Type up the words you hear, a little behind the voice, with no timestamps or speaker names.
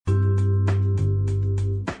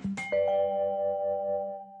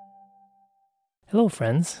Hello,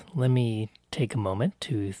 friends. Let me take a moment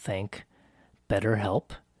to thank BetterHelp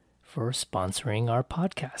for sponsoring our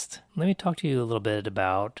podcast. Let me talk to you a little bit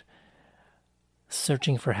about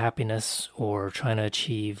searching for happiness or trying to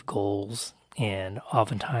achieve goals, and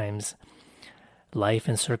oftentimes life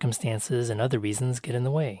and circumstances and other reasons get in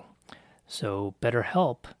the way. So,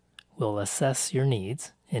 BetterHelp will assess your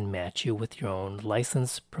needs and match you with your own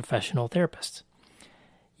licensed professional therapist.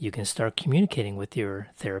 You can start communicating with your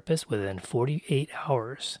therapist within 48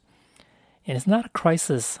 hours. And it's not a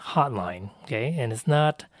crisis hotline, okay? And it's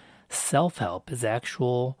not self-help, it's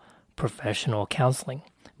actual professional counseling,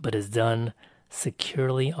 but it's done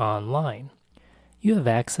securely online. You have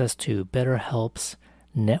access to BetterHelp's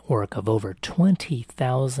network of over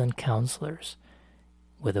 20,000 counselors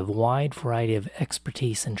with a wide variety of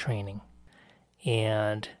expertise and training.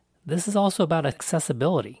 And this is also about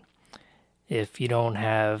accessibility. If you don't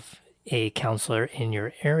have a counselor in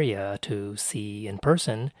your area to see in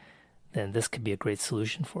person, then this could be a great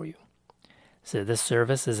solution for you. So this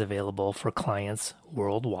service is available for clients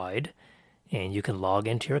worldwide, and you can log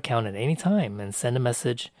into your account at any time and send a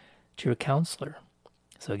message to your counselor.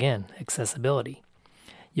 So again, accessibility.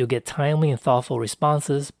 You'll get timely and thoughtful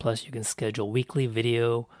responses, plus you can schedule weekly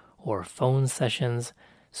video or phone sessions,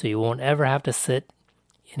 so you won't ever have to sit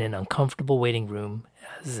in an uncomfortable waiting room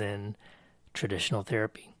as in traditional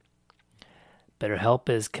therapy. BetterHelp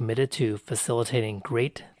is committed to facilitating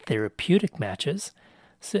great therapeutic matches,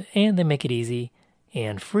 and they make it easy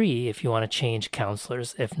and free if you want to change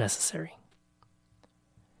counselors if necessary.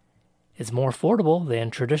 It's more affordable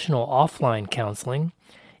than traditional offline counseling,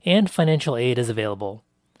 and financial aid is available.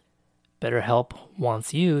 BetterHelp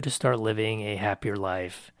wants you to start living a happier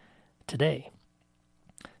life today.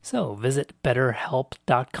 So visit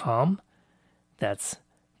betterhelp.com. That's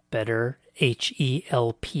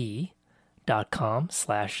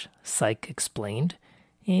betterhelp.com/psychexplained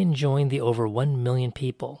and join the over 1 million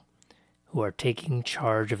people who are taking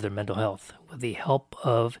charge of their mental health with the help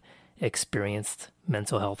of experienced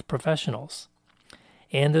mental health professionals.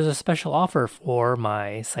 And there's a special offer for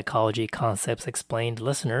my Psychology Concepts Explained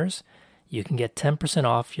listeners. You can get 10%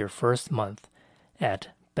 off your first month at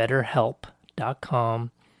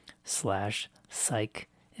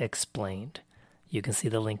betterhelp.com/psychexplained. You can see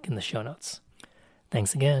the link in the show notes.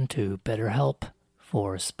 Thanks again to BetterHelp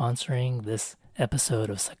for sponsoring this episode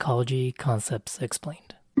of Psychology Concepts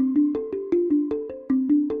Explained.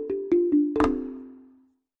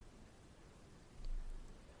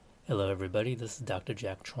 Hello, everybody. This is Dr.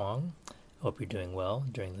 Jack Chuang. Hope you're doing well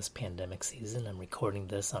during this pandemic season. I'm recording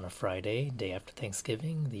this on a Friday, day after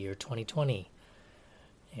Thanksgiving, the year 2020.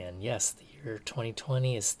 And yes, the year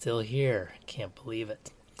 2020 is still here. Can't believe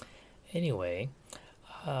it. Anyway,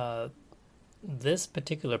 this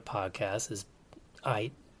particular podcast is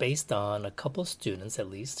based on a couple of students, at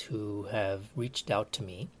least, who have reached out to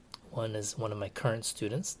me. One is one of my current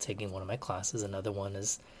students taking one of my classes. Another one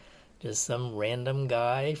is just some random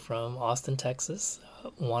guy from Austin, Texas,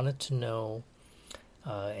 wanted to know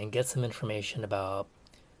and get some information about,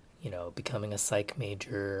 becoming a psych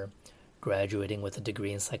major, graduating with a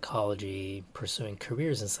degree in psychology, pursuing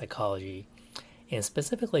careers in psychology. And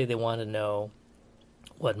specifically, they want to know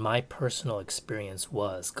what my personal experience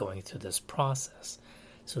was going through this process.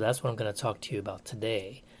 So that's what I'm going to talk to you about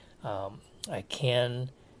today. I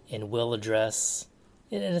can and will address,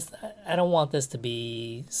 and I don't want this to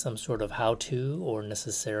be some sort of how-to or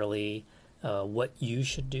necessarily what you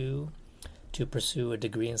should do to pursue a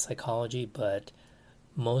degree in psychology, but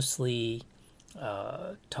mostly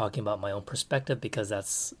talking about my own perspective because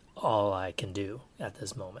that's all I can do at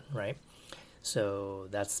this moment, right? So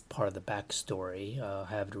that's part of the backstory. I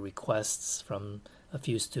have requests from a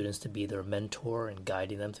few students to be their mentor and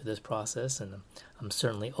guiding them through this process, and I'm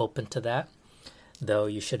certainly open to that, though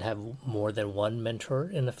you should have more than one mentor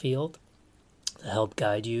in the field to help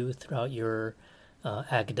guide you throughout your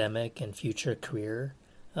academic and future career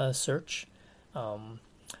search.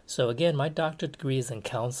 So again, my doctorate degree is in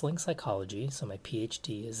counseling psychology, so my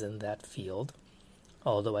PhD is in that field.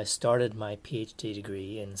 Although I started my PhD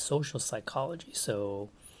degree in social psychology. So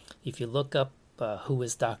if you look up Who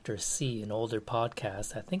is Dr. C, an older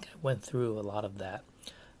podcast, I think I went through a lot of that,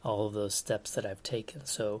 all of those steps that I've taken.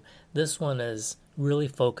 So this one is really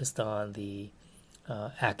focused on the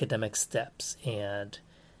academic steps. And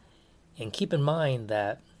keep in mind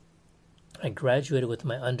that I graduated with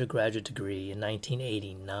my undergraduate degree in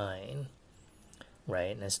 1989,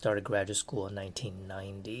 right? And I started graduate school in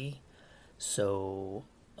 1990. So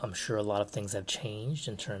I'm sure a lot of things have changed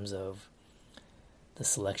in terms of the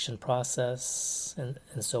selection process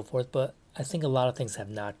and so forth, but I think a lot of things have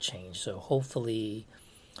not changed. So hopefully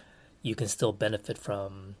you can still benefit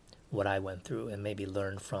from what I went through and maybe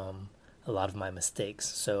learn from a lot of my mistakes.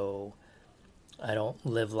 So I don't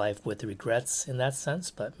live life with regrets in that sense,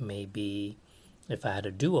 but maybe if I had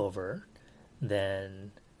a do-over,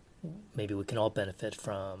 then maybe we can all benefit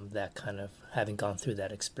from that kind of having gone through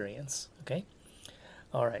that experience. Okay?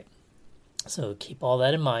 All right. So keep all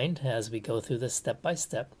that in mind as we go through this step by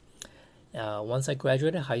step. Once I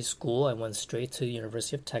graduated high school, I went straight to the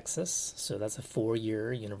University of Texas. So that's a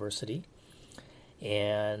 4-year university.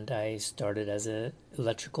 And I started as an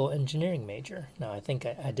electrical engineering major. Now, I think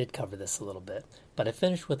I did cover this a little bit, but I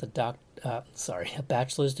finished with a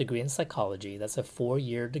bachelor's degree in psychology. That's a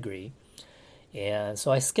 4-year degree. And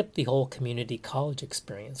so I skipped the whole community college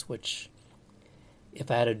experience, which if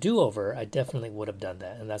I had a do-over, I definitely would have done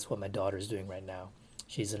that. And that's what my daughter's doing right now.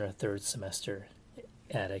 She's in her 3rd semester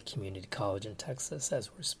at a community college in Texas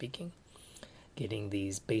as we're speaking, getting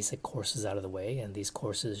these basic courses out of the way. And these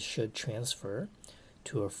courses should transfer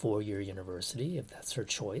to a 4-year university if that's her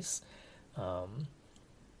choice. And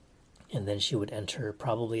then she would enter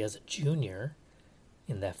probably as a junior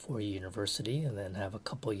in that 4-year university and then have a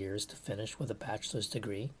couple years to finish with a bachelor's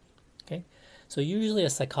degree. Okay, so usually a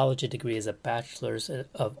psychology degree is a bachelor's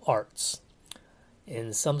of arts.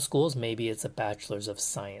 In some schools, maybe it's a bachelor's of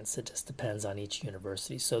science. It just depends on each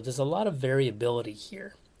university. So there's a lot of variability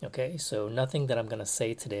here. Okay, so nothing that I'm going to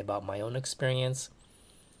say today about my own experience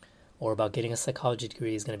or about getting a psychology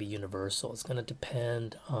degree is going to be universal. It's going to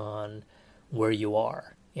depend on where you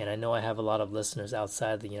are. And I know I have a lot of listeners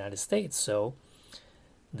outside the United States, so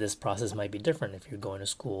this process might be different if you're going to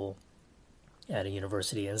school at a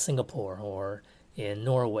university in Singapore or in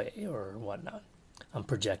Norway or whatnot. I'm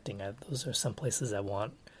projecting. Those are some places I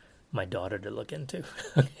want my daughter to look into.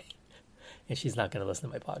 Okay. And she's not going to listen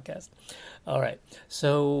to my podcast. All right.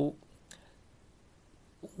 So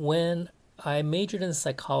when I majored in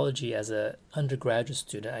psychology as an undergraduate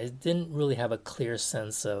student, I didn't really have a clear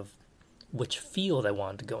sense of which field I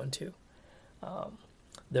wanted to go into.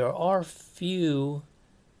 There are few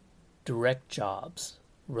direct jobs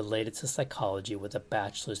related to psychology with a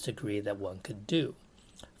bachelor's degree that one could do.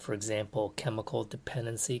 For example, chemical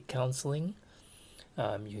dependency counseling.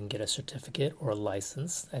 You can get a certificate or a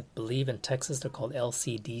license. I believe in Texas they're called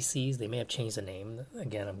LCDCs. They may have changed the name.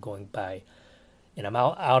 Again, I'm going by, and I'm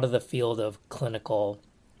out of the field of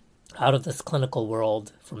out of this clinical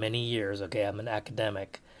world for many years. Okay, I'm an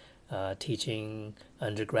academic teaching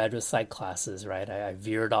undergraduate psych classes, right? I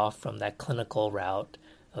veered off from that clinical route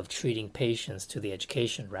of treating patients to the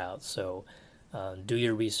education route. So do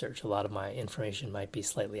your research. A lot of my information might be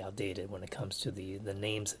slightly outdated when it comes to the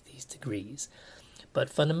names of these degrees. But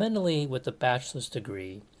fundamentally, with a bachelor's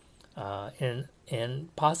degree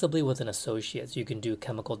and possibly with an associate's, you can do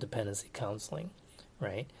chemical dependency counseling,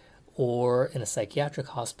 right? Or in a psychiatric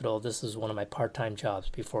hospital, this is one of my part-time jobs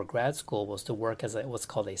before grad school, was to work as what's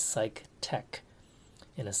called a psych tech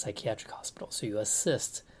in a psychiatric hospital. So you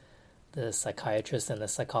assist the psychiatrist and the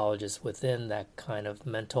psychologist within that kind of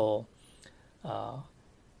mental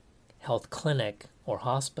health clinic or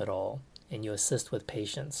hospital, and you assist with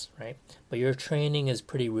patients, right? But your training is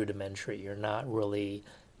pretty rudimentary. You're not really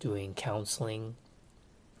doing counseling.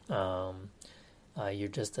 You're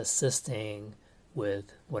just assisting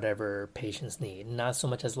with whatever patients need. Not so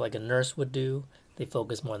much as like a nurse would do. They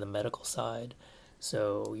focus more on the medical side.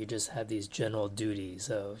 So you just have these general duties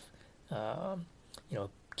of,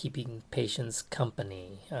 keeping patients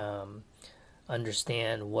company,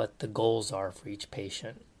 understand what the goals are for each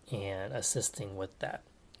patient, and assisting with that.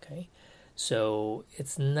 Okay, so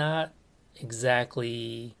it's not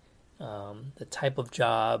exactly the type of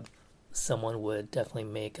job someone would definitely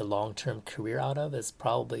make a long-term career out of. It's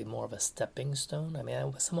probably more of a stepping stone. I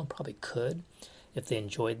mean, someone probably could if they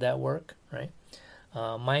enjoyed that work, right?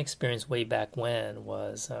 My experience way back when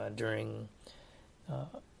was during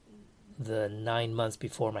the 9 months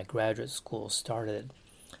before my graduate school started.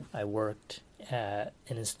 I worked at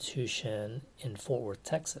an institution in Fort Worth,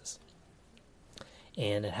 Texas.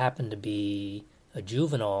 And it happened to be a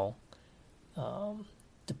juvenile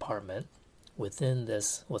department within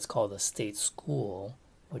this, what's called a state school,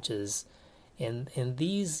 which is, and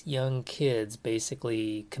these young kids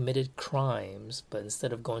basically committed crimes, but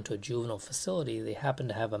instead of going to a juvenile facility, they happen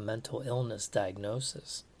to have a mental illness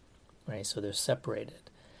diagnosis, right? So they're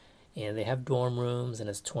separated. And they have dorm rooms, and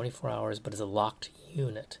it's 24 hours, but it's a locked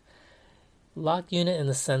unit. Locked unit in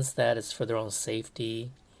the sense that it's for their own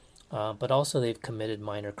safety, but also they've committed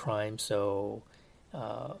minor crimes, so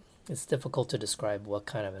it's difficult to describe what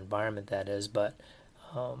kind of environment that is. But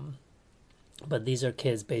these are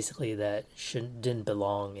kids basically that didn't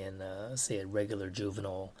belong in, say, a regular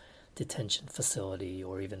juvenile detention facility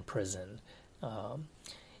or even prison. Um,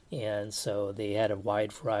 and so they had a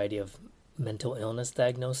wide variety of mental illness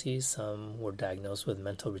diagnoses. Some were diagnosed with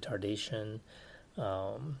mental retardation.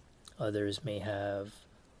 Um, Others may have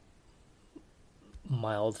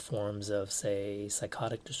mild forms of, say,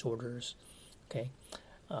 psychotic disorders. Okay,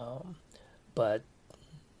 um, but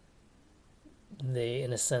they,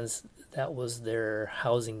 in a sense, that was their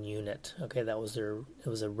housing unit. Okay, it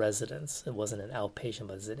was a residence. It wasn't an outpatient,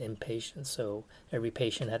 but it was an inpatient. So every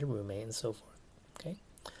patient had a roommate and so forth. Okay.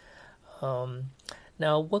 Um,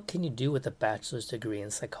 Now, what can you do with a bachelor's degree in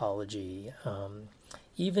psychology?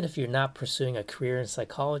 Even if you're not pursuing a career in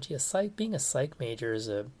psychology, being a psych major is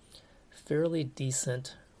a fairly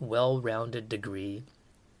decent, well-rounded degree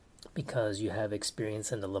because you have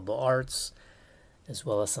experience in the liberal arts as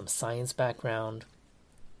well as some science background.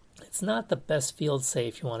 It's not the best field, say,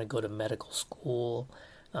 if you want to go to medical school.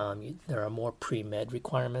 There are more pre-med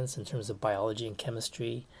requirements in terms of biology and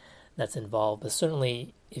chemistry that's involved. But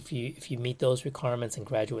certainly, if you meet those requirements and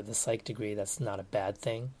graduate with a psych degree, that's not a bad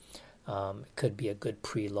thing. It could be a good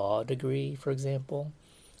pre-law degree, for example,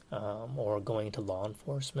 or going into law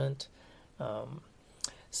enforcement. Um,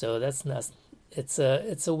 so that's not. It's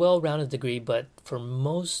a well-rounded degree, but for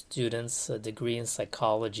most students, a degree in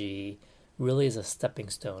psychology really is a stepping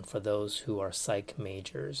stone for those who are psych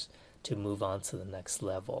majors to move on to the next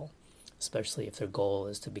level, especially if their goal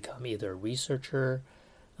is to become either a researcher,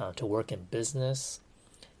 to work in business,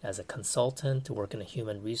 as a consultant, to work in a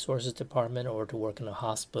human resources department, or to work in a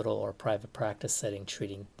hospital or private practice setting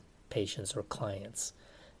treating patients or clients.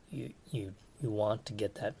 You want to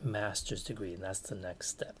get that master's degree, and that's the next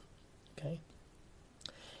step. Okay.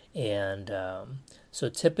 And so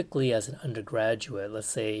typically as an undergraduate, let's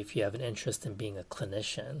say if you have an interest in being a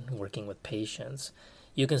clinician, working with patients,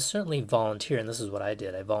 you can certainly volunteer, and this is what I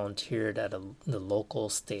did. I volunteered at the local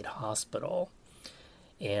state hospital.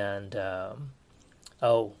 And,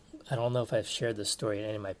 I don't know if I've shared this story in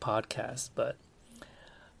any of my podcasts, but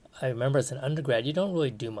I remember as an undergrad, you don't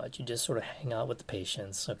really do much. You just sort of hang out with the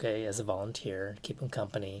patients, okay, as a volunteer, keep them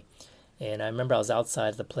company. And I remember I was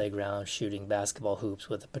outside the playground shooting basketball hoops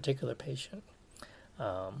with a particular patient.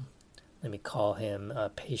 Let me call him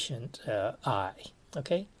patient I,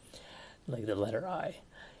 okay? Like the letter I.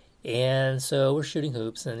 And so we're shooting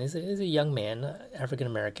hoops, and he's a young man, African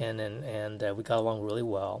American, and we got along really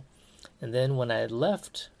well. And then when I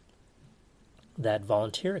left that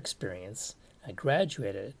volunteer experience, I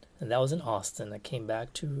graduated, and that was in Austin. I came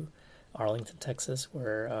back to Arlington, Texas,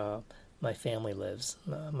 where my family lives,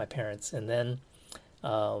 my parents, and then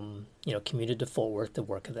commuted to Fort Worth to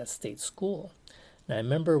work at that state school. And I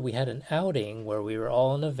remember we had an outing where we were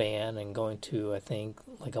all in a van and going to, I think,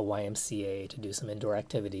 like a YMCA to do some indoor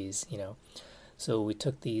activities, So we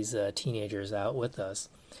took these teenagers out with us,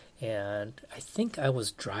 and I think I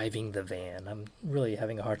was driving the van. I'm really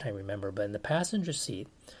having a hard time remember, but in the passenger seat,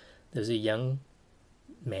 there's a young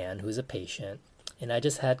man who's a patient, and I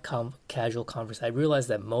just had casual conversation. I realized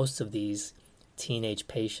that most of these teenage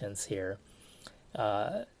patients here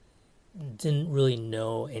didn't really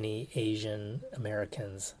know any Asian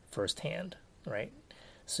Americans firsthand, right?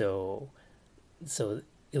 So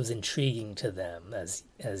it was intriguing to them as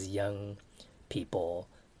young people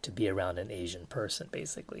to be around an Asian person,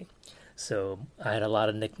 basically. So I had a lot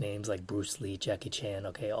of nicknames like Bruce Lee, Jackie Chan,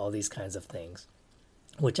 okay, all these kinds of things,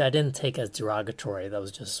 which I didn't take as derogatory. That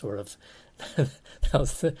was just sort of, that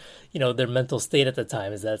was, their mental state at the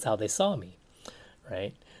time is that's how they saw me,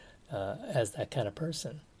 right? As that kind of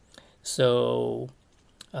person. So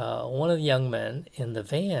one of the young men in the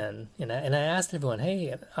van, and I asked everyone,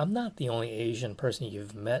 hey, I'm not the only Asian person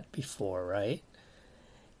you've met before, right?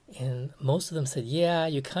 And most of them said, yeah,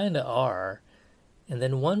 you kind of are. And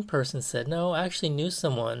then one person said, no, I actually knew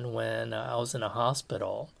someone when I was in a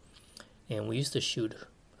hospital, and we used to shoot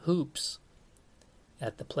hoops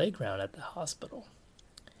at the playground at the hospital.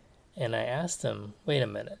 And I asked him, wait a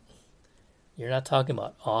minute, you're not talking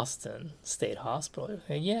about Austin State Hospital?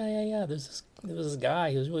 Yeah. There was this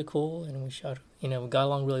guy. He was really cool, and we shot. We got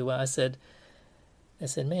along really well. I said,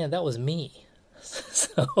 man, that was me.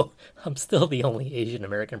 So I'm still the only Asian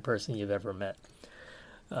American person you've ever met.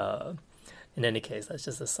 In any case, that's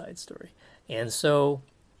just a side story. And so,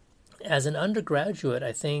 as an undergraduate,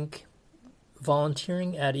 I think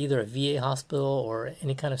volunteering at either a VA hospital or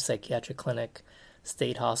any kind of psychiatric clinic,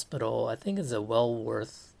 state hospital, I think is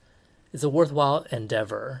it's a worthwhile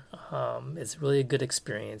endeavor. It's really a good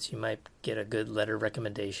experience. You might get a good letter of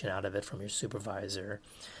recommendation out of it from your supervisor,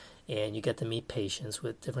 and you get to meet patients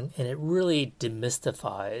with different, and it really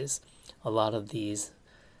demystifies a lot of these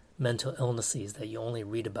mental illnesses that you only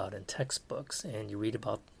read about in textbooks, and you read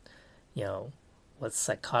about you know, what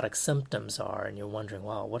psychotic symptoms are, and you're wondering,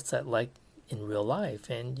 wow, what's that like in real life?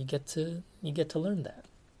 And you get to learn that.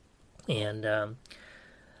 And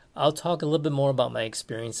I'll talk a little bit more about my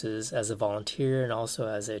experiences as a volunteer and also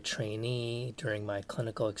as a trainee during my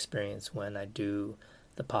clinical experience when I do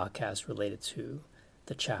the podcast related to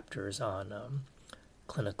the chapters on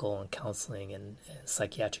clinical and counseling and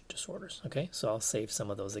psychiatric disorders. Okay, so I'll save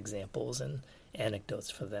some of those examples and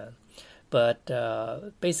anecdotes for then. But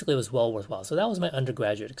basically, it was well worthwhile. So that was my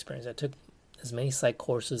undergraduate experience. I took as many psych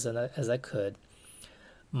courses as I could.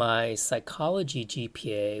 My psychology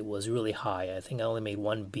GPA was really high. I think I only made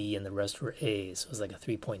one B and the rest were A's. It was like a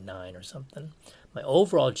 3.9 or something. My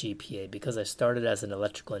overall GPA, because I started as an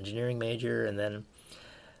electrical engineering major, and then,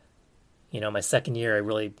 my second year I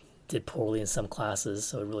really did poorly in some classes,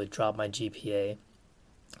 so it really dropped my GPA.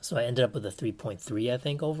 So I ended up with a 3.3, I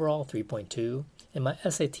think, overall, 3.2. And my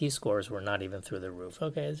SAT scores were not even through the roof.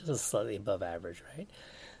 Okay, it's just slightly above average, right?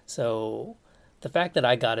 So the fact that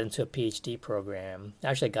I got into a PhD program,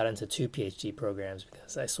 actually I got into two PhD programs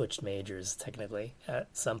because I switched majors technically at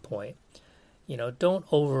some point. Don't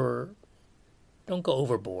go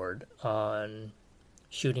overboard on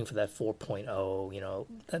shooting for that 4.0.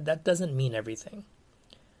 That doesn't mean everything.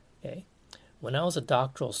 Okay. When I was a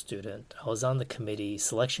doctoral student, I was on the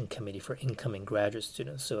selection committee for incoming graduate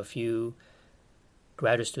students. So a few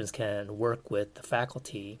graduate students can work with the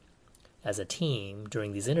faculty as a team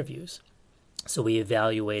during these interviews. So we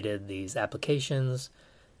evaluated these applications,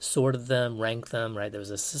 sorted them, ranked them, right? There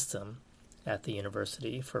was a system at the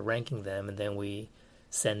university for ranking them, and then we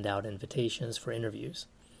send out invitations for interviews.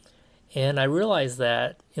 And I realized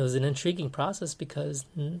that it was an intriguing process because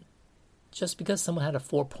just because someone had a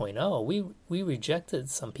 4.0, we rejected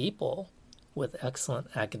some people with excellent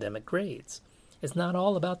academic grades. It's not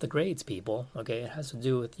all about the grades, people, okay? It has to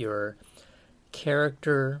do with your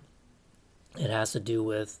character. It has to do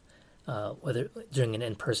with whether during an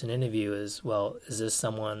in-person interview is this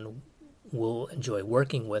someone we'll enjoy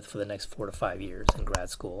working with for the next 4 to 5 years in grad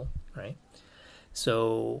school, right?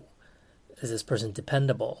 So is this person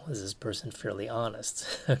dependable? Is this person fairly honest?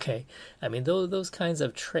 Okay, I mean those kinds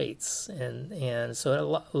of traits, and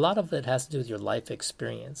so a lot of it has to do with your life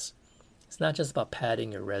experience. It's not just about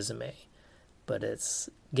padding your resume, but it's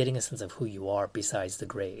getting a sense of who you are besides the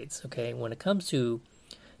grades. Okay, when it comes to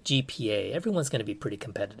GPA, everyone's going to be pretty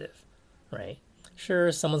competitive, right?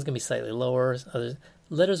 Sure, someone's going to be slightly lower. Others,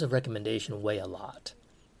 letters of recommendation weigh a lot.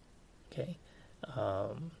 Okay.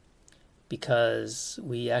 Because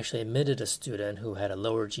we actually admitted a student who had a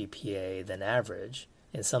lower GPA than average.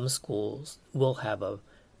 In some schools, will have a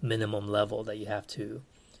minimum level that you have to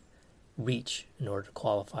reach in order to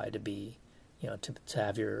qualify to be, to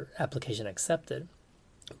have your application accepted.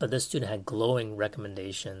 But this student had glowing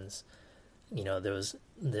recommendations. There was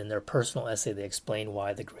in their personal essay they explained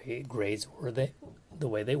why the grades were the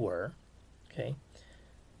way they were. Okay,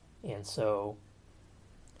 and so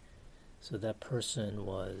that person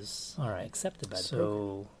was accepted by the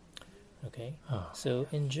program. Okay. So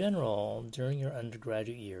in general, during your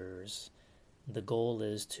undergraduate years, the goal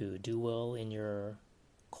is to do well in your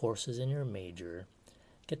courses in your major,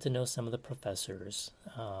 get to know some of the professors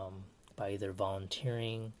by either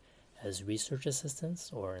volunteering as research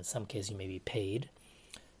assistants, or in some cases you may be paid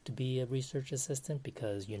to be a research assistant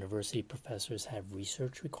because university professors have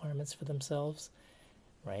research requirements for themselves,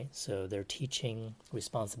 right? So their teaching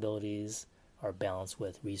responsibilities are balanced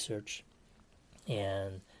with research,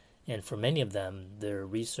 and for many of them, their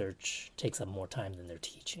research takes up more time than their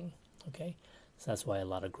teaching. Okay, so that's why a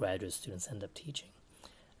lot of graduate students end up teaching.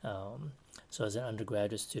 So as an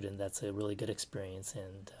undergraduate student, that's a really good experience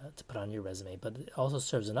and to put on your resume. But it also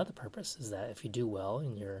serves another purpose, is that if you do well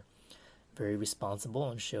and you're very responsible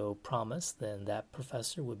and show promise, then that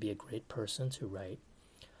professor would be a great person to write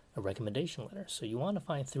a recommendation letter. So you want to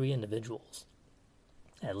find 3 individuals,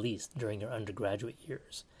 at least during your undergraduate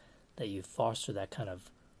years, that you foster that kind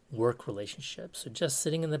of work relationship. So just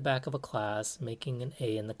sitting in the back of a class, making an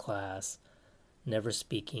A in the class, never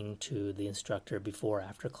speaking to the instructor before or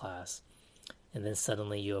after class, and then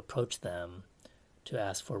suddenly you approach them to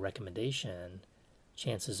ask for a recommendation,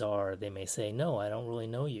 chances are they may say, no, I don't really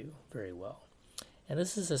know you very well. And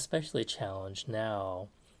this is especially a challenge now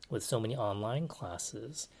with so many online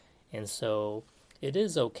classes. And so it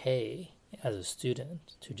is okay as a student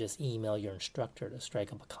to just email your instructor to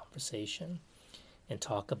strike up a conversation and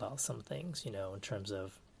talk about some things, in terms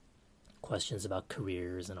of questions about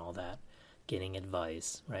careers and all that, getting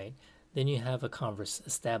advice, right? Then you have a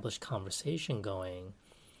established conversation going.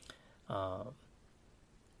 And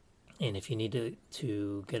if you need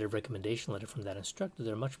to get a recommendation letter from that instructor,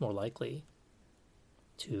 they're much more likely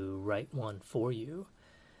to write one for you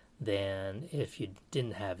than if you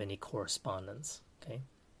didn't have any correspondence, okay?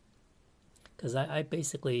 Because I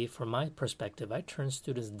basically, from my perspective, I turn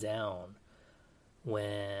students down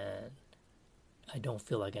when I don't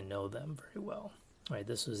feel like I know them very well, right?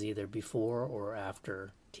 This was either before or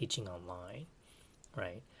after teaching online,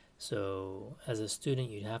 right? So as a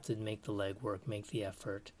student, you have to make the legwork, make the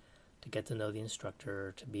effort to get to know the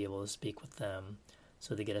instructor, to be able to speak with them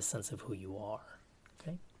so they get a sense of who you are,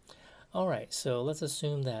 okay? All right, so let's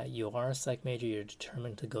assume that you are a psych major, you're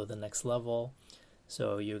determined to go the next level,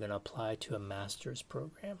 so you're going to apply to a master's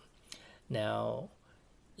program. Now,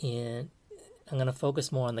 I'm going to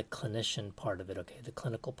focus more on the clinician part of it, okay, the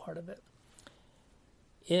clinical part of it.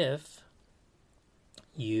 If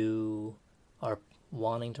you are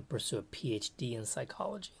wanting to pursue a PhD in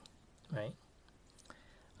psychology, right?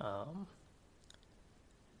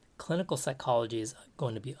 Clinical psychology is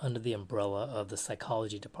going to be under the umbrella of the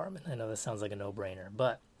psychology department. I know that sounds like a no-brainer,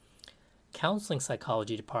 but counseling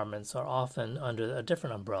psychology departments are often under a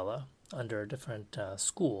different umbrella, under a different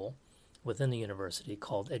school within the university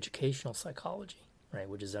called educational psychology, right,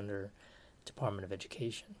 which is under Department of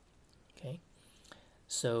Education, okay?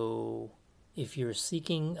 So if you're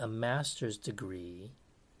seeking a master's degree,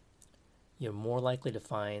 you're more likely to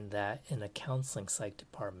find that in a counseling psych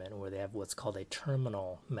department where they have what's called a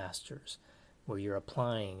terminal master's, where you're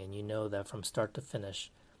applying and you know that from start to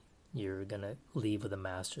finish, you're going to leave with a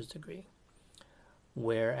master's degree.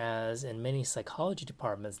 Whereas in many psychology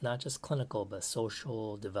departments, not just clinical, but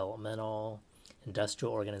social, developmental,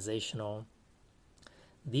 industrial, organizational,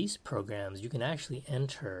 these programs you can actually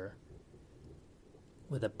enter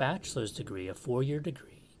with a bachelor's degree, a 4-year degree,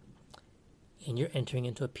 and you're entering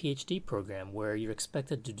into a PhD program where you're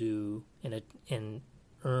expected to do and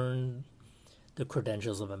earn the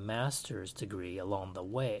credentials of a master's degree along the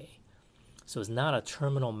way. So it's not a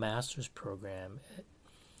terminal master's program.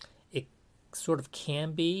 It sort of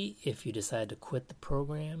can be if you decide to quit the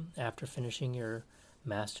program after finishing your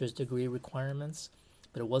master's degree requirements,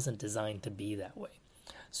 but it wasn't designed to be that way.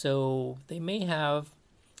 So they may have,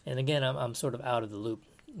 and again, I'm sort of out of the loop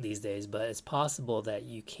these days, but it's possible that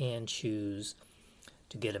you can choose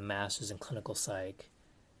to get a master's in clinical psych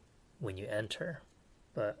when you enter.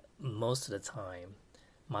 But most of the time,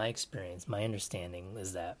 my experience, my understanding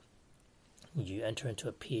is that you enter into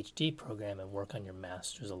a PhD program and work on your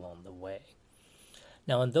master's along the way.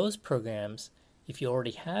 Now, in those programs, if you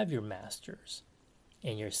already have your master's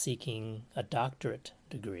and you're seeking a doctorate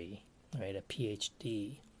degree, right, a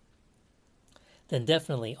PhD, then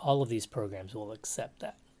definitely all of these programs will accept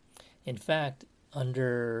that. In fact,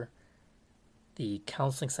 under the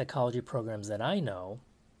counseling psychology programs that I know,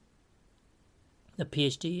 the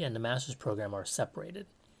PhD and the master's program are separated.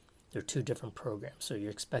 They're two different programs. So you're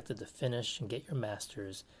expected to finish and get your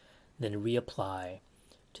master's, then reapply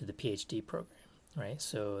to the PhD program, right?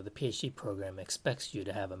 So the PhD program expects you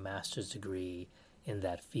to have a master's degree in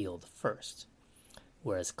that field first.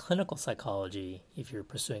 Whereas clinical psychology, if you're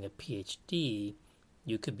pursuing a PhD,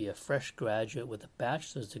 you could be a fresh graduate with a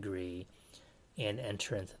bachelor's degree and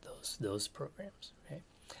enter into those programs, right?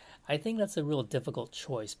 I think that's a real difficult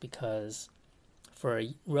choice because for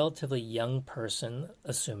a relatively young person,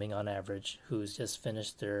 assuming on average, who's just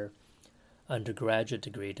finished their undergraduate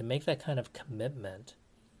degree, to make that kind of commitment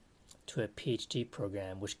to a PhD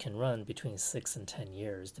program, which can run between 6 and 10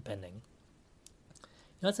 years, depending,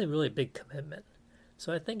 that's a really big commitment.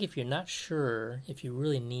 So I think if you're not sure if you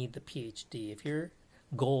really need the PhD, if your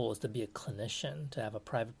goal is to be a clinician, to have a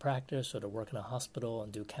private practice or to work in a hospital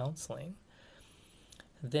and do counseling,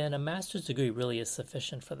 then a master's degree really is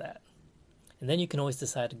sufficient for that. And then you can always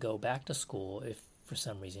decide to go back to school if for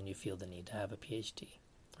some reason you feel the need to have a PhD,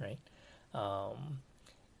 right?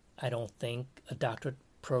 I don't think a doctorate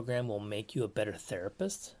program will make you a better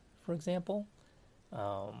therapist, for example.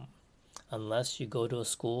 Unless you go to a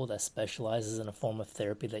school that specializes in a form of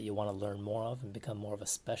therapy that you want to learn more of and become more of a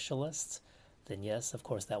specialist, then yes, of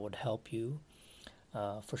course, that would help you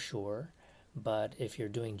for sure. But if you're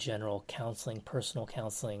doing general counseling, personal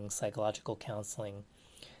counseling, psychological counseling,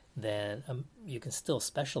 then you can still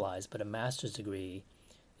specialize, but a master's degree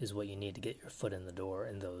is what you need to get your foot in the door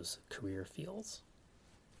in those career fields.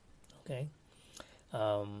 Okay?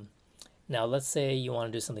 Now, let's say you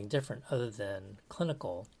want to do something different other than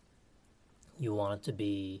clinical. You want it to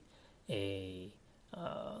be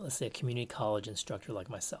let's say a community college instructor like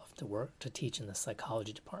myself to teach in the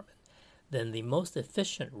psychology department. Then the most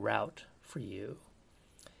efficient route for you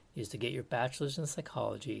is to get your bachelor's in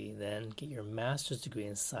psychology, then get your master's degree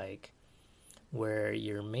in psych, where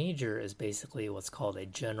your major is basically what's called a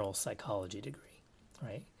general psychology degree,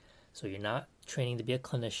 right? So you're not training to be a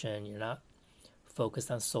clinician. You're not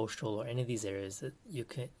focused on social or any of these areas. That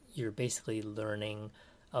you're basically learning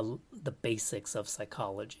the basics of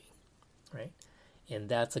psychology, right? And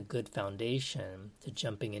that's a good foundation to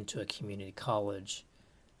jumping into a community college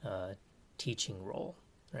teaching role,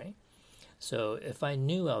 right? So if I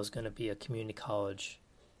knew I was going to be a community college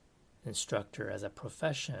instructor as a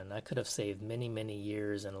profession, I could have saved many, many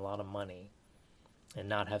years and a lot of money and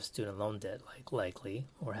not have student loan debt likely,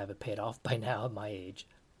 or have it paid off by now at my age.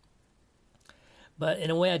 But in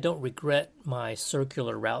a way, I don't regret my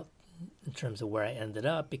circular route in terms of where I ended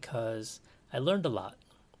up, because I learned a lot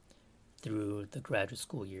through the graduate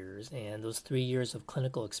school years, and those 3 years of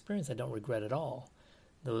clinical experience I don't regret at all.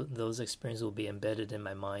 Those experiences will be embedded in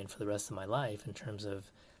my mind for the rest of my life in terms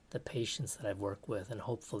of the patients that I've worked with and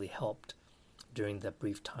hopefully helped during the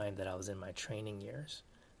brief time that I was in my training years,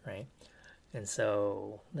 right? And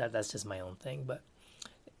so that's just my own thing. But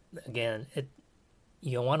again,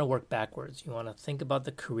 you want to work backwards. You want to think about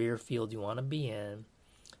the career field you want to be in,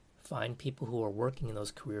 find people who are working in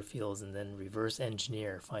those career fields, and then reverse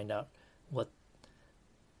engineer, find out what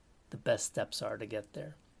the best steps are to get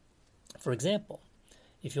there. For example,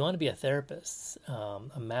 if you want to be a therapist,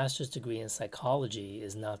 a master's degree in psychology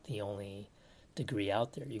is not the only degree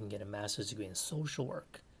out there. You can get a master's degree in social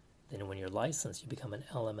work. Then when you're licensed, you become an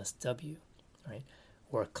LMSW, right?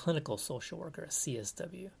 Or a clinical social worker, a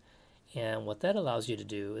CSW. And what that allows you to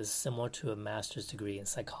do is similar to a master's degree in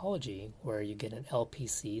psychology, where you get an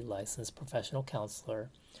LPC, licensed professional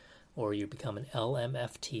counselor, or you become an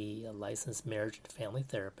LMFT, a licensed marriage and family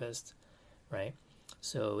therapist, right?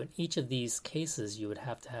 So in each of these cases, you would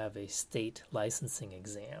have to have a state licensing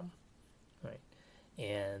exam, right?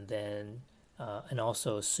 And then, and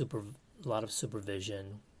also a lot of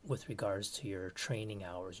supervision with regards to your training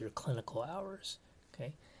hours, your clinical hours,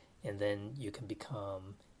 okay? And then you can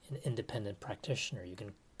become an independent practitioner. You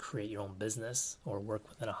can create your own business or work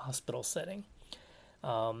within a hospital setting.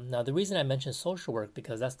 Now, the reason I mentioned social work,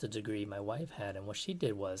 because that's the degree my wife had, and what she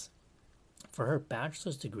did was, for her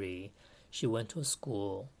bachelor's degree, she went to a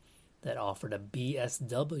school that offered a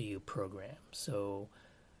BSW program. So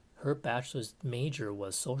her bachelor's major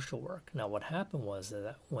was social work. Now, what happened was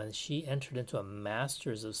that when she entered into a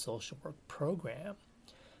master's of social work program,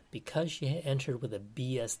 because she had entered with a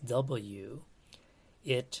BSW,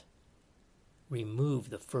 it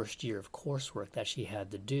removed the first year of coursework that she had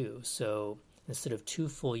to do. So instead of 2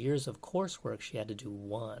 full years of coursework, she had to do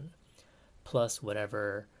 1, plus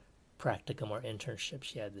whatever practicum or internship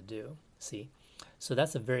she had to do. See? So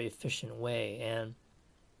that's a very efficient way. And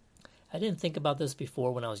I didn't think about this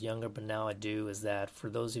before when I was younger, but now I do, is that for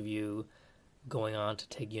those of you going on to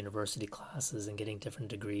take university classes and getting different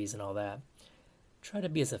degrees and all that, try to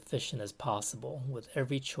be as efficient as possible with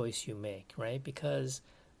every choice you make, right? Because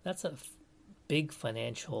that's a big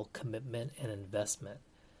financial commitment and investment.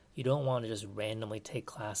 You don't want to just randomly take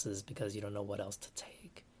classes because you don't know what else to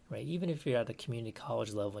take, right? Even if you're at a community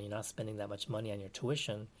college level and you're not spending that much money on your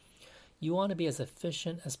tuition, you want to be as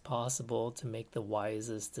efficient as possible to make the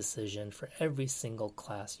wisest decision for every single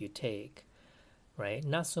class you take, right?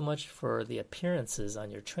 Not so much for the appearances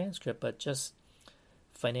on your transcript, but just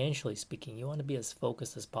financially speaking, you want to be as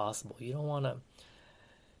focused as possible. You don't want to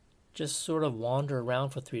just sort of wander around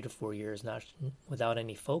for 3 to 4 years not without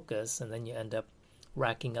any focus, and then you end up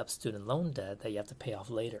racking up student loan debt that you have to pay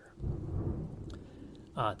off later.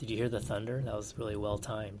 Did you hear the thunder? That was really well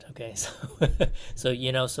timed. Okay, so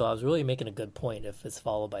so I was really making a good point if it's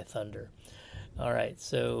followed by thunder. All right,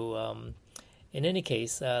 so in any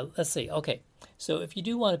case, let's see. Okay, so if you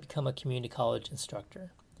do want to become a community college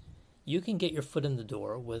instructor, you can get your foot in the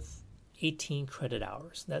door with 18 credit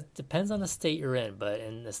hours. That depends on the state you're in, but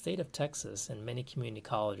in the state of Texas and many community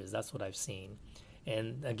colleges, that's what I've seen.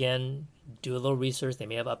 And again, do a little research. They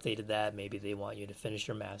may have updated that. Maybe they want you to finish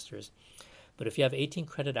your master's. But if you have 18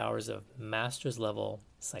 credit hours of master's level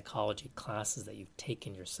psychology classes that you've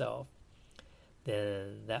taken yourself,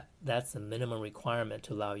 then that's the minimum requirement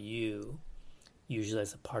to allow you, usually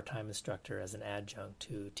as a part-time instructor, as an adjunct,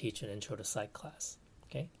 to teach an intro to psych class.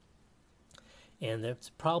 Okay? And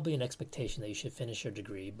there's probably an expectation that you should finish your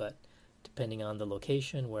degree, but depending on the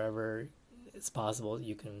location, wherever it's possible,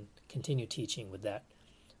 you can continue teaching with that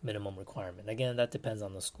minimum requirement. Again, that depends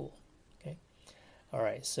on the school. Okay. All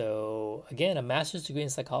right. So again, a master's degree in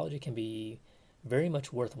psychology can be very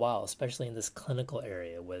much worthwhile, especially in this clinical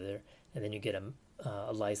area, and then you get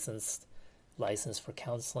a license for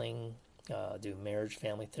counseling, do marriage,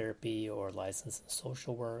 family therapy, or license in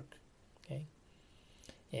social work. Okay.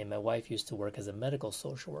 And my wife used to work as a medical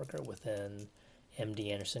social worker within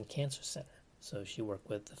MD Anderson Cancer Center. So she worked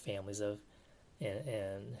with the families of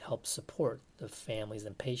and help support the families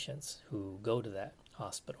and patients who go to that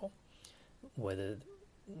hospital, whether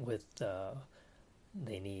with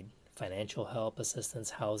they need financial help assistance,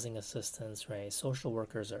 housing assistance, right? Social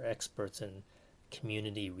workers are experts in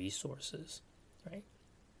community resources, right?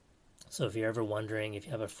 So if you're ever wondering, if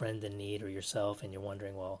you have a friend in need or yourself and you're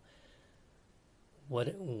wondering, well,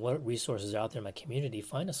 what resources are out there in my community,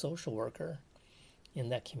 find a social worker in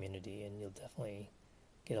that community and you'll definitely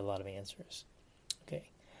get a lot of answers. Okay.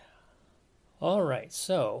 All right.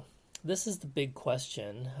 So this is the big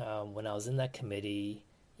question. When I was in that committee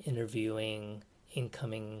interviewing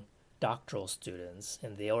incoming doctoral students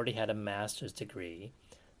and they already had a master's degree,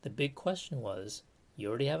 the big question was, you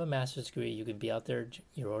already have a master's degree, you can be out there,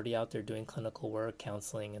 you're already out there doing clinical work,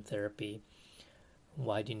 counseling and therapy.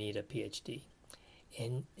 Why do you need a PhD?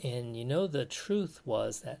 And the truth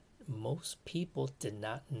was that most people did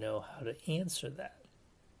not know how to answer that,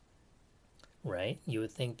 right? You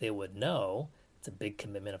would think they would know. It's a big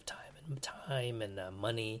commitment of time and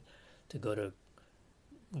money to go to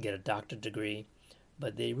get a doctorate degree,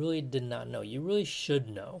 but they really did not know. You really should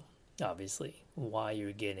know, obviously, why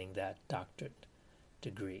you're getting that doctorate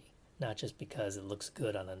degree, not just because it looks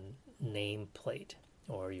good on a nameplate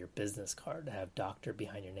or your business card to have doctor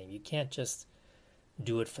behind your name. You can't just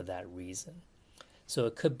do it for that reason. So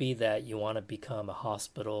it could be that you want to become a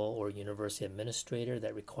hospital or university administrator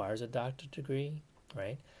that requires a doctorate degree,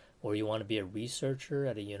 right? Or you want to be a researcher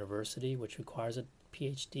at a university which requires a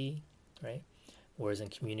PhD, right? Whereas in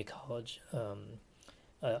community college,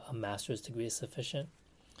 a master's degree is sufficient.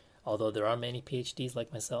 Although there are many PhDs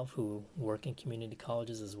like myself who work in community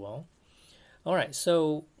colleges as well. All right,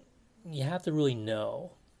 so you have to really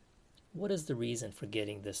know, what is the reason for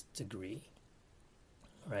getting this degree,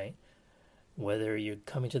 right? Whether you're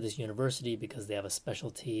coming to this university because they have a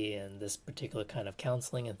specialty in this particular kind of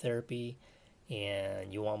counseling and therapy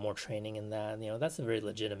and you want more training in that, that's a very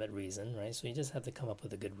legitimate reason, right? So you just have to come up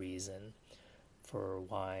with a good reason for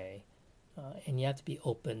why. And you have to be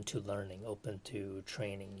open to learning, open to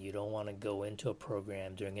training. You don't want to go into a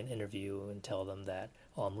program during an interview and tell them that,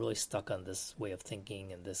 oh, I'm really stuck on this way of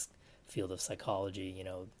thinking and this field of psychology,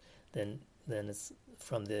 then it's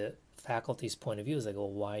from the faculty's point of view, it's like, well,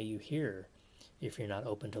 why are you here if you're not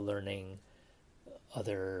open to learning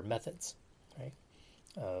other methods, right,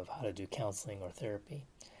 of how to do counseling or therapy?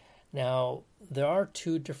 Now, there are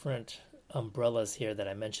two different umbrellas here that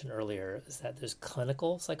I mentioned earlier, is that there's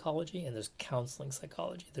clinical psychology and there's counseling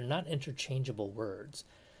psychology. They're not interchangeable words.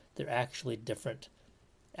 They're actually different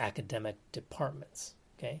academic departments,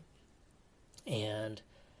 okay? And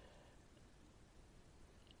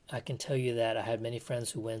I can tell you that I had many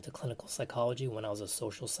friends who went to clinical psychology when I was a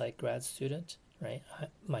social psych grad student, right?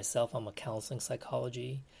 Myself, I'm a counseling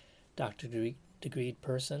psychology doctorate degree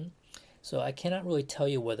person. So I cannot really tell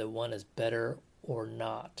you whether one is better or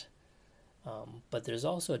not. But there's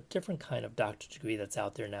also a different kind of doctorate degree that's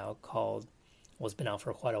out there now called, well, it's been out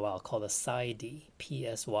for quite a while, called a PsyD,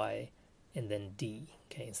 P-S-Y, and then D,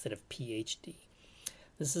 okay, instead of PhD.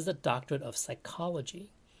 This is a doctorate of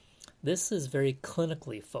psychology. This is very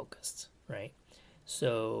clinically focused, right?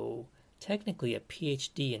 So technically a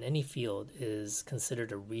PhD in any field is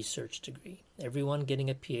considered a research degree. Everyone getting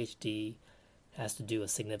a PhD has to do a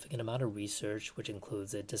significant amount of research, which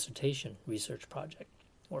includes a dissertation research project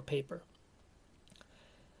or paper.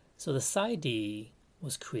 So the PsyD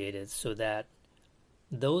was created so that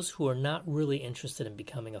those who are not really interested in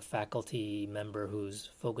becoming a faculty member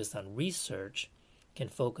who's focused on research can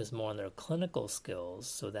focus more on their clinical skills,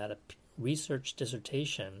 so that a research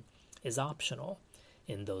dissertation is optional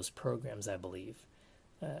in those programs, I believe.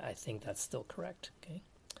 I think that's still correct, okay?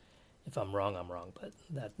 If I'm wrong, I'm wrong, but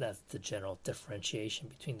that's the general differentiation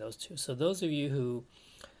between those two. So those of you who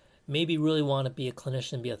maybe really want to be a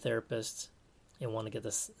clinician, be a therapist, and want to get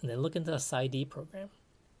this, and then look into a PsyD program,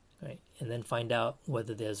 right? And then find out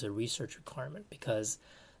whether there's a research requirement, because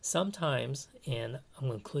sometimes, and I'm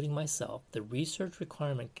including myself, the research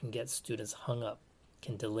requirement can get students hung up,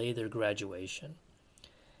 can delay their graduation.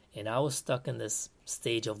 And I was stuck in this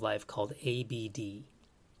stage of life called ABD,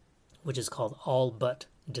 which is called all but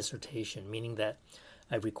dissertation, meaning that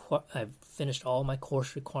I've finished all my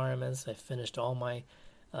course requirements, I've finished all my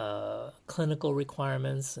clinical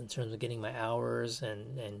requirements in terms of getting my hours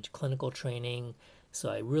and clinical training, so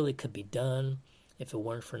I really could be done if it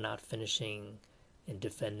weren't for not finishing and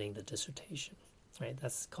defending the dissertation, right?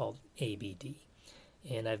 That's called ABD.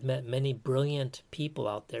 And I've met many brilliant people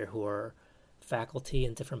out there who are faculty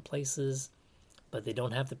in different places, but they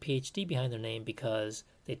don't have the PhD behind their name because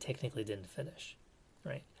they technically didn't finish,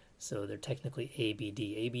 right? So they're technically ABD.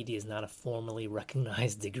 ABD is not a formally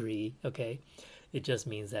recognized degree, okay? It just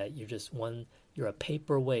means that you're a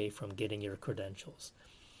paper away from getting your credentials.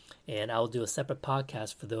 And I'll do a separate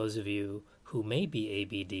podcast for those of you who may be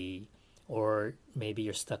ABD, or maybe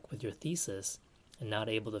you're stuck with your thesis and not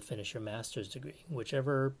able to finish your master's degree.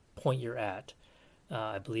 Whichever point you're at,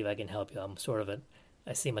 I believe I can help you.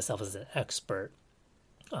 I see myself as an expert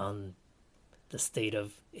on the state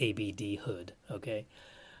of ABD hood. Okay.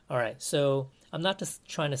 All right. So I'm not just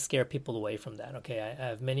trying to scare people away from that. Okay. I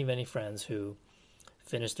have many, many friends who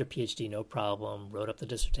finished their PhD, no problem, wrote up the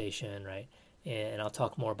dissertation, right? And I'll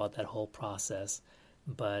talk more about that whole process,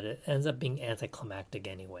 but it ends up being anticlimactic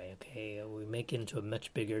anyway. Okay. We make it into a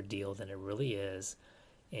much bigger deal than it really is.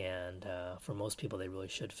 And for most people, they really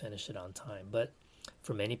should finish it on time. But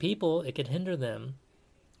for many people, it could hinder them,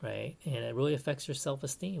 right? And it really affects your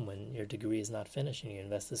self-esteem when your degree is not finished and you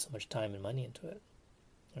invested so much time and money into it.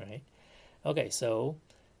 All right. Okay, so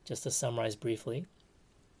just to summarize briefly,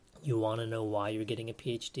 you want to know why you're getting a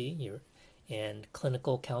PhD. And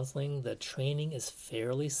clinical counseling, the training is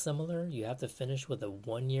fairly similar. You have to finish with a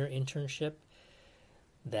 1-year internship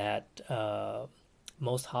that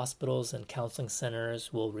most hospitals and counseling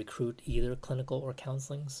centers will recruit either clinical or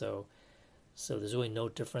counseling. So there's really no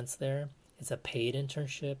difference there. It's a paid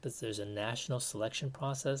internship. There's a national selection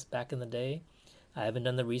process back in the day. I haven't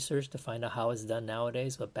done the research to find out how it's done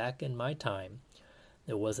nowadays, but back in my time,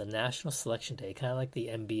 there was a national selection day, kind of like the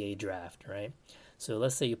NBA draft, right? So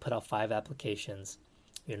let's say you put out 5 applications.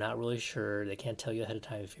 You're not really sure. They can't tell you ahead of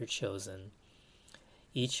time if you're chosen.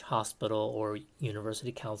 Each hospital or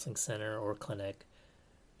university counseling center or clinic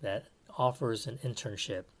that offers an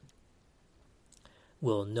internship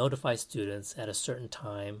will notify students at a certain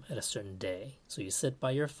time, at a certain day. So you sit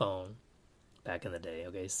by your phone, back in the day,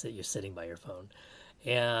 okay, you're sitting by your phone,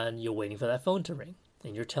 and you're waiting for that phone to ring.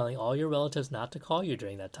 And you're telling all your relatives not to call you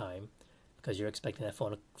during that time because you're expecting that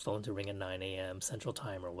phone to ring at 9 a.m. Central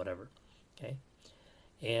Time or whatever, okay?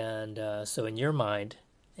 And so in your mind,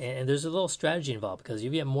 and there's a little strategy involved because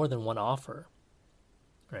if you have more than one offer,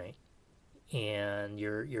 right, and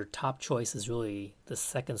your top choice is really the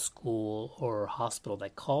second school or hospital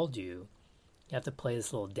that called you, you have to play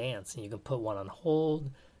this little dance, and you can put one on hold,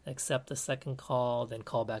 accept the second call, then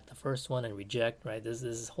call back the first one and reject, right? This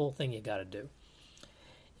is this whole thing you got to do.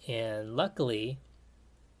 And luckily,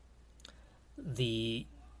 I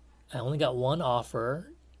only got one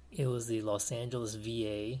offer. It was the Los Angeles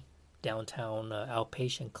VA downtown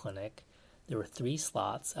outpatient clinic. There were 3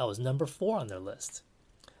 slots. I was number 4 on their list.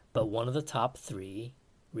 But one of the top 3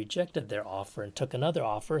 rejected their offer and took another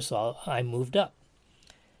offer, so I moved up.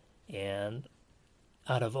 And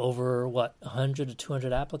out of over, 100 to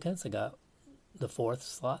 200 applicants, I got the 4th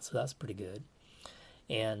slot, so that's pretty good.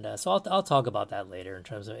 And so I'll talk about that later in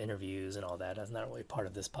terms of interviews and all that. That's not really part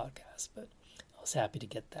of this podcast, but I was happy to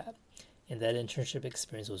get that. And that internship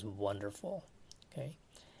experience was wonderful, okay?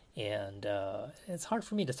 And it's hard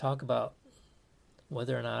for me to talk about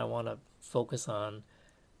whether or not I want to focus on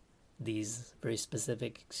these very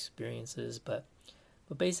specific experiences, but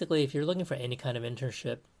basically, if you're looking for any kind of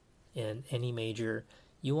internship in any major,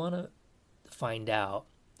 you want to find out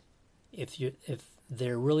if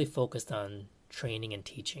they're really focused on training and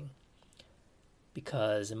teaching.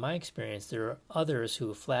 Because in my experience, there are others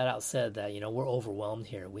who flat out said that, we're overwhelmed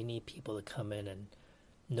here. We need people to come in and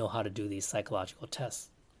know how to do these psychological tests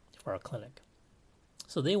for our clinic.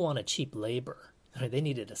 So they wanted cheap labor. They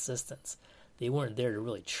needed assistance. They weren't there to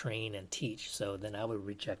really train and teach. So then I would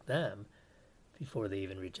reject them before they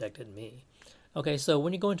even rejected me. Okay, so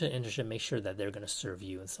when you go into an internship, make sure that they're going to serve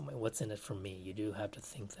you in some way. What's in it for me? You do have to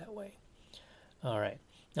think that way. All right.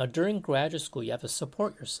 Now, during graduate school, you have to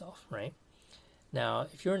support yourself, right? Now,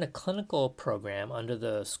 if you're in a clinical program under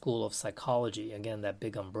the School of Psychology, again, that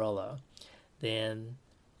big umbrella, then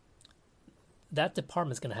that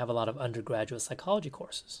department is going to have a lot of undergraduate psychology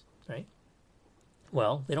courses, right?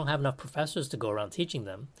 Well, they don't have enough professors to go around teaching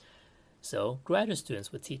them, so graduate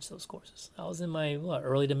students would teach those courses. I was in my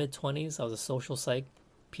early to mid-20s. I was a social psych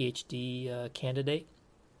PhD candidate,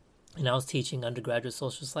 and I was teaching undergraduate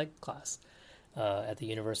social psych class at the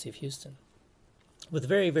University of Houston with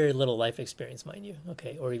very, very little life experience, mind you,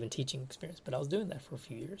 okay, or even teaching experience, but I was doing that for a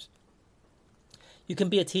few years. You can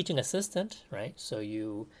be a teaching assistant, right? So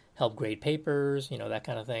you help grade papers, that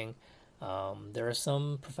kind of thing. There are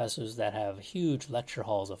some professors that have huge lecture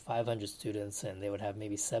halls of 500 students, and they would have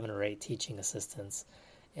maybe 7 or 8 teaching assistants.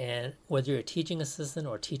 And whether you're a teaching assistant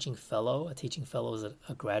or a teaching fellow is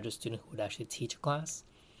a graduate student who would actually teach a class,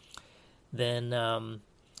 then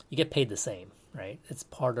you get paid the same, right? It's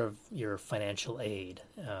part of your financial aid.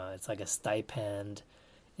 It's like a stipend.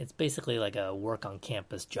 It's basically like a work on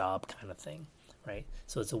campus job kind of thing, right?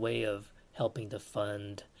 So it's a way of helping to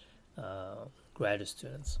fund graduate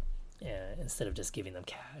students instead of just giving them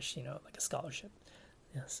cash, like a scholarship.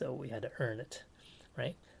 Yeah, so we had to earn it,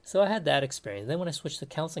 right? So I had that experience. Then when I switched to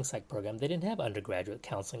the counseling psych program, they didn't have undergraduate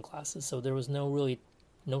counseling classes, so there was no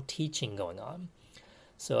teaching going on.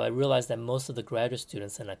 So I realized that most of the graduate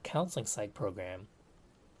students in a counseling psych program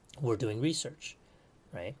were doing research,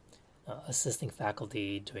 right? Assisting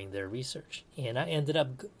faculty doing their research. And I ended up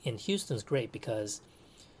in Houston's great because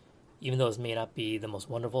even though it may not be the most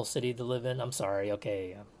wonderful city to live in, I'm sorry,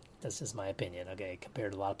 okay, that's just my opinion, okay,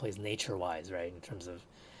 compared to a lot of places nature-wise, right, in terms of,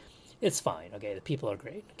 it's fine, okay, the people are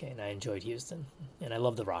great, okay, and I enjoyed Houston, and I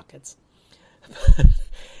love the Rockets.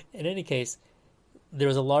 In any case,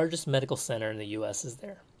 there's the largest medical center in the U.S. is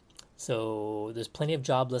there. So there's plenty of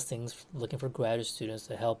job listings looking for graduate students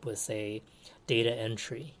to help with, say, data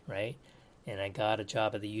entry, right? And I got a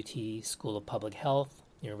job at the UT School of Public Health,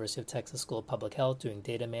 University of Texas School of Public Health, doing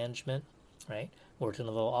data management, right? Worked in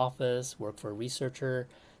a little office, worked for a researcher.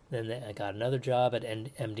 Then I got another job at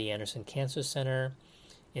MD Anderson Cancer Center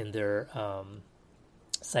in their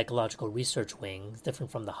psychological research wing,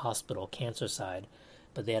 different from the hospital cancer side,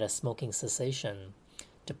 but they had a smoking cessation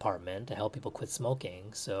department to help people quit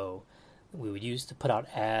smoking. So we would use to put out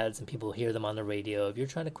ads and people hear them on the radio. If you're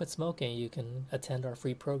trying to quit smoking, you can attend our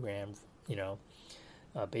free program,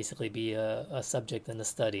 basically be a subject in the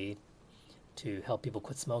study to help people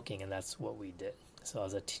quit smoking, and that's what we did. So I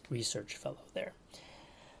was a research fellow there.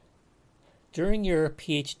 During your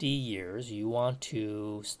PhD years, you want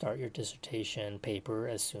to start your dissertation paper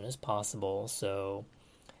as soon as possible, so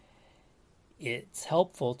it's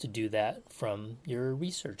helpful to do that from your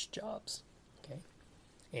research jobs, okay?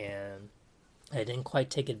 And I didn't quite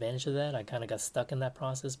take advantage of that. I kind of got stuck in that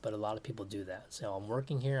process, but a lot of people do that. So I'm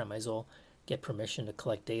working here. I might as well get permission to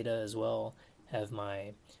collect data as well, have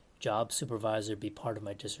my job supervisor be part of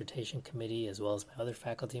my dissertation committee as well as my other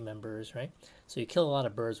faculty members, right? So you kill a lot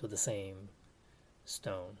of birds with the same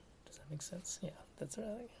stone. Does that make sense? Yeah, that's what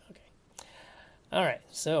I think. Okay. All right,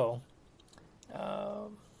 so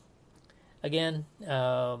again, let's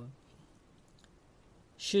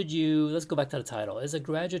go back to the title. Is a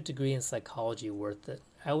graduate degree in psychology worth it?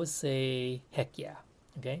 I would say, heck yeah.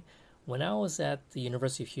 Okay. When I was at the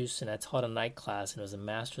University of Houston, I taught a night class, and it was a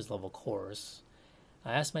master's level course.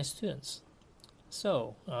 I asked my students,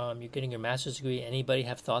 so you're getting your master's degree. Anybody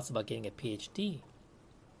have thoughts about getting a PhD?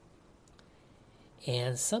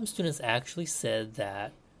 And some students actually said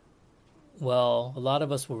that, well, a lot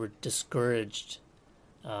of us were discouraged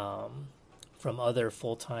from other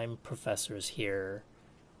full-time professors here.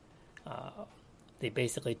 They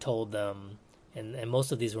basically told them, and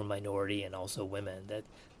most of these were minority and also women, that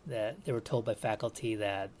they were told by faculty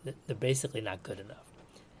that they're basically not good enough,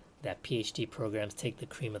 that PhD programs take the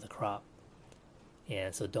cream of the crop,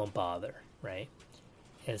 and so don't bother, right?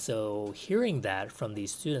 And so hearing that from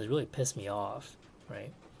these students really pissed me off,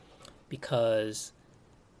 right? Because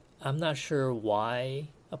I'm not sure why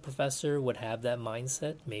a professor would have that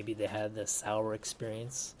mindset. Maybe they had the sour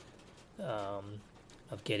experience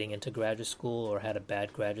of getting into graduate school or had a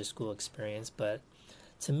bad graduate school experience. But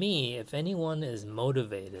to me, if anyone is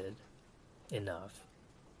motivated enough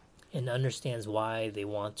and understands why they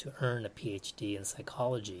want to earn a PhD in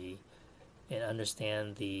psychology and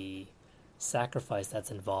understand the sacrifice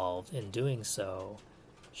that's involved in doing so,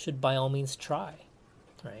 should by all means try,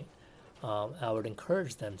 right? I would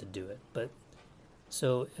encourage them to do it. But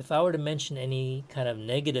so if I were to mention any kind of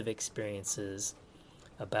negative experiences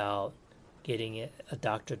about getting a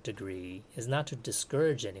doctorate degree, is not to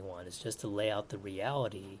discourage anyone. It's just to lay out the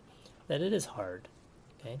reality that it is hard.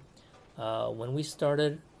 Okay, when we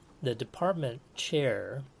started, the department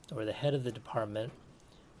chair or the head of the department,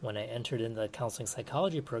 when I entered into the counseling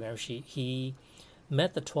psychology program, he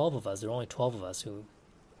met the 12 of us. There were only 12 of us who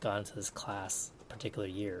got into this class a particular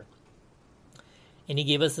year. And he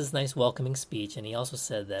gave us this nice welcoming speech, and he also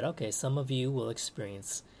said that, okay, some of you will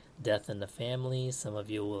experience death in the family, some of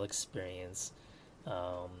you will experience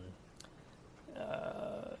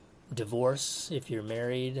divorce if you're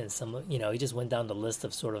married, and he just went down the list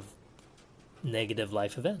of sort of negative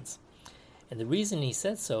life events. And the reason he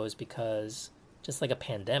said so is because, just like a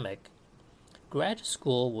pandemic, graduate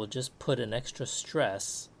school will just put an extra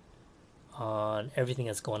stress on everything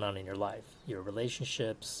that's going on in your life, your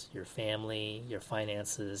relationships, your family, your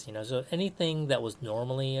finances, so anything that was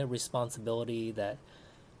normally a responsibility that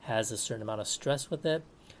has a certain amount of stress with it,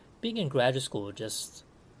 being in graduate school will just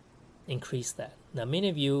increase that. Now, many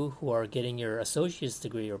of you who are getting your associate's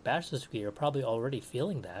degree or bachelor's degree are probably already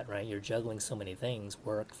feeling that, right? You're juggling so many things,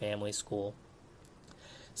 work, family, school.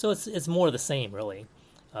 So it's more of the same, really.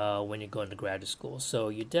 when you're going to graduate school. So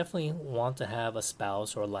you definitely want to have a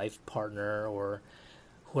spouse or a life partner or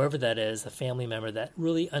whoever that is, a family member that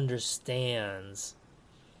really understands.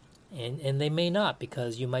 And they may not,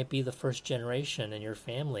 because you might be the first generation in your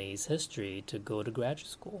family's history to go to graduate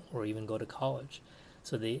school or even go to college.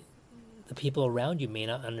 So the people around you may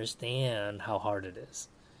not understand how hard it is,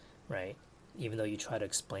 right? Even though you try to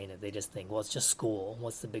explain it, they just think, well, it's just school.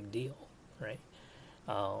 What's the big deal, right?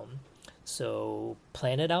 Um, so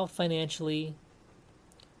plan it out financially.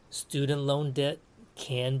 Student loan debt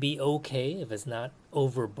can be okay if it's not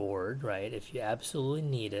overboard, right? If you absolutely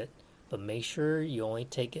need it, but make sure you only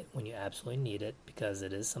take it when you absolutely need it, because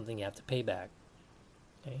it is something you have to pay back.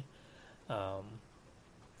 Okay,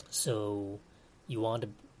 so you want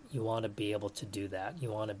to be able to do that.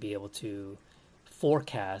 You want to be able to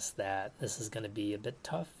forecast that this is going to be a bit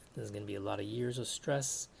tough. There's going to be a lot of years of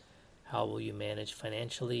stress. How will you manage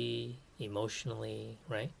financially, emotionally,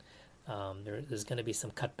 right? There's going to be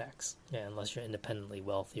some cutbacks, yeah, unless you're independently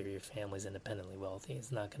wealthy or your family's independently wealthy.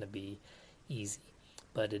 It's not going to be easy,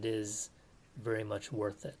 but it is very much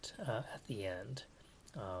worth it at the end.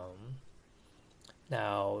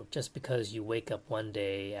 Now, just because you wake up one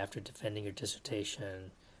day after defending your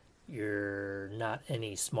dissertation, you're not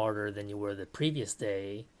any smarter than you were the previous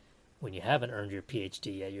day when you haven't earned your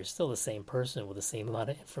PhD yet. You're still the same person with the same amount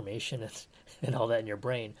of information and all that in your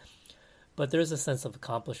brain. But there's a sense of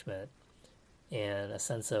accomplishment and a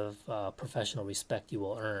sense of professional respect you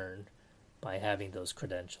will earn by having those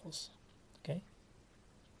credentials. Okay?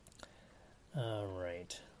 All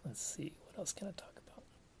right. Let's see. What else can I talk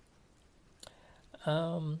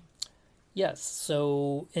about? Yes.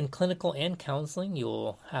 So in clinical and counseling,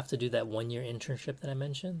 you'll have to do that 1 year internship that I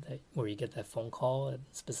mentioned, where you get that phone call at a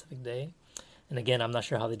specific day. And again, I'm not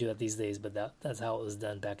sure how they do it these days, but that's how it was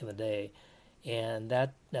done back in the day. And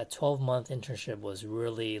that 12-month internship was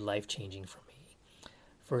really life-changing for me.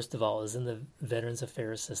 First of all, it was in the Veterans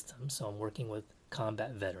Affairs system, so I'm working with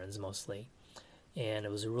combat veterans mostly. And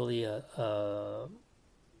it was really an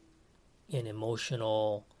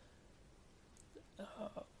emotional,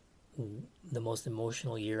 the most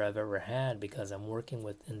emotional year I've ever had, because I'm working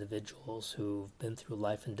with individuals who've been through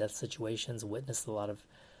life and death situations, witnessed a lot of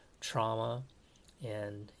trauma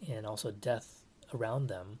and also death around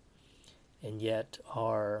them, and yet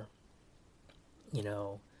are, you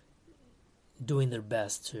know, doing their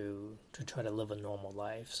best to try to live a normal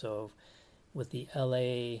life. So with the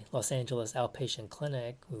Los Angeles outpatient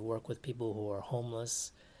clinic, we work with people who are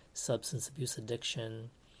homeless, substance abuse addiction,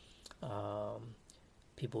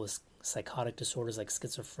 people with psychotic disorders like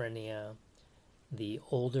schizophrenia, the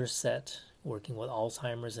older set working with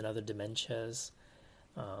Alzheimer's and other dementias,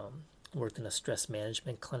 worked in a stress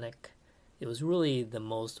management clinic. It was really the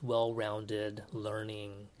most well-rounded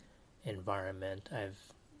learning environment I've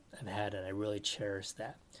had, and I really cherish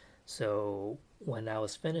that. So when I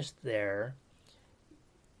was finished there,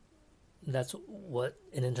 that's what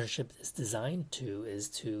an internship is designed to, is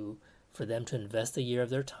to for them to invest a year of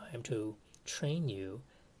their time to train you,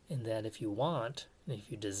 and that if you want and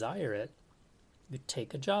if you desire it, you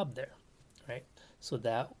take a job there, right? So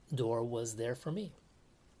that door was there for me.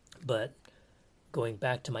 But going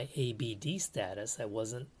back to my ABD status, I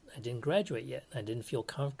didn't graduate yet. I didn't feel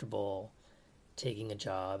comfortable taking a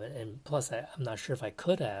job, and plus I'm not sure if I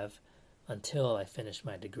could have until I finished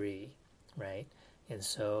my degree, right? And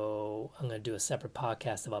so I'm going to do a separate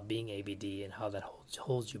podcast about being ABD and how that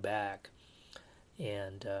holds you back,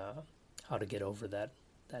 and how to get over that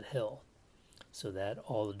hill so that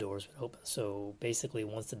all the doors would open. So basically,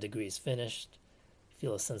 once the degree is finished,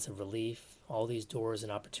 feel a sense of relief. All these doors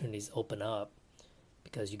and opportunities open up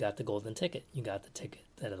because you got the golden ticket. You got the ticket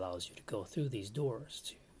that allows you to go through these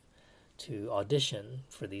doors to audition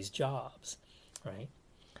for these jobs, right?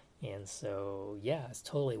 And so, yeah, it's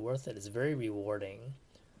totally worth it. It's very rewarding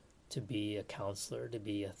to be a counselor, to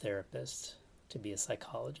be a therapist, to be a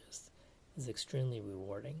psychologist. It's extremely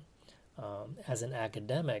rewarding. As an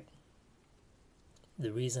academic,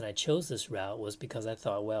 the reason I chose this route was because I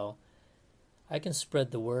thought, well, I can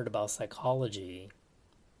spread the word about psychology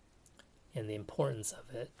and the importance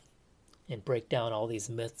of it and break down all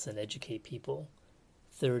these myths and educate people.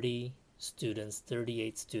 38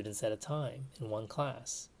 students at a time in one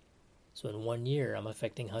class. So in 1 year, I'm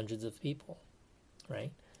affecting hundreds of people,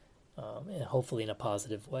 right? And hopefully in a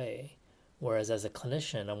positive way. Whereas as a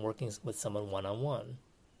clinician, I'm working with someone one-on-one.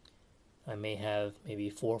 I may have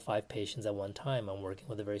maybe 4 or 5 patients at one time. I'm working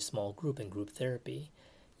with a very small group in group therapy.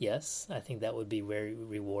 Yes, I think that would be very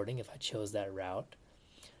rewarding if I chose that route.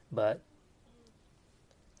 But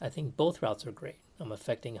I think both routes are great. I'm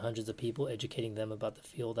affecting hundreds of people, educating them about the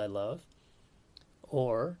field I love.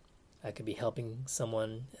 or I could be helping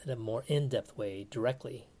someone in a more in-depth way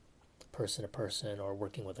directly, person to person, or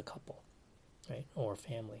working with a couple, right? Or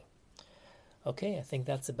family. Okay, I think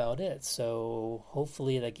that's about it. So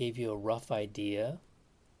hopefully that gave you a rough idea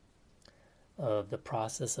of the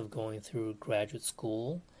process of going through graduate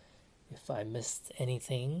school. If I missed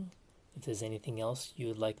anything, if there's anything else you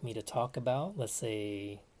would like me to talk about, let's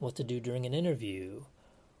say what to do during an interview,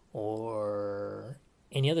 or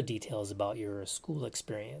any other details about your school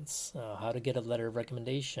experience, how to get a letter of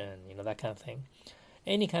recommendation, that kind of thing.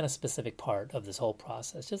 Any kind of specific part of this whole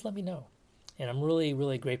process, just let me know. And I'm really,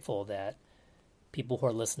 really grateful that people who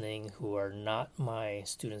are listening who are not my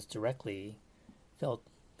students directly felt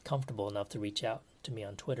comfortable enough to reach out to me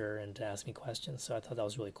on Twitter and to ask me questions. So I thought that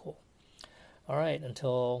was really cool. All right,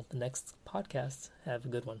 until the next podcast, have a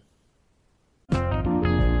good one.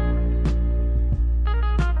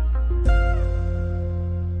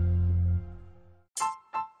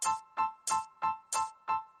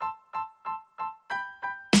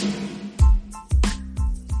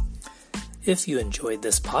 If you enjoyed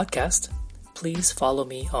this podcast, please follow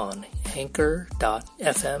me on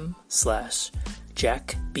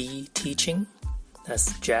anchor.fm/JackB Teaching.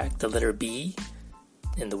 That's Jack, the letter B,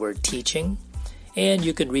 in the word teaching. And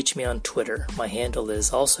you can reach me on Twitter. My handle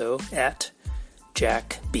is also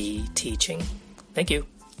 @JackB Teaching. Thank you.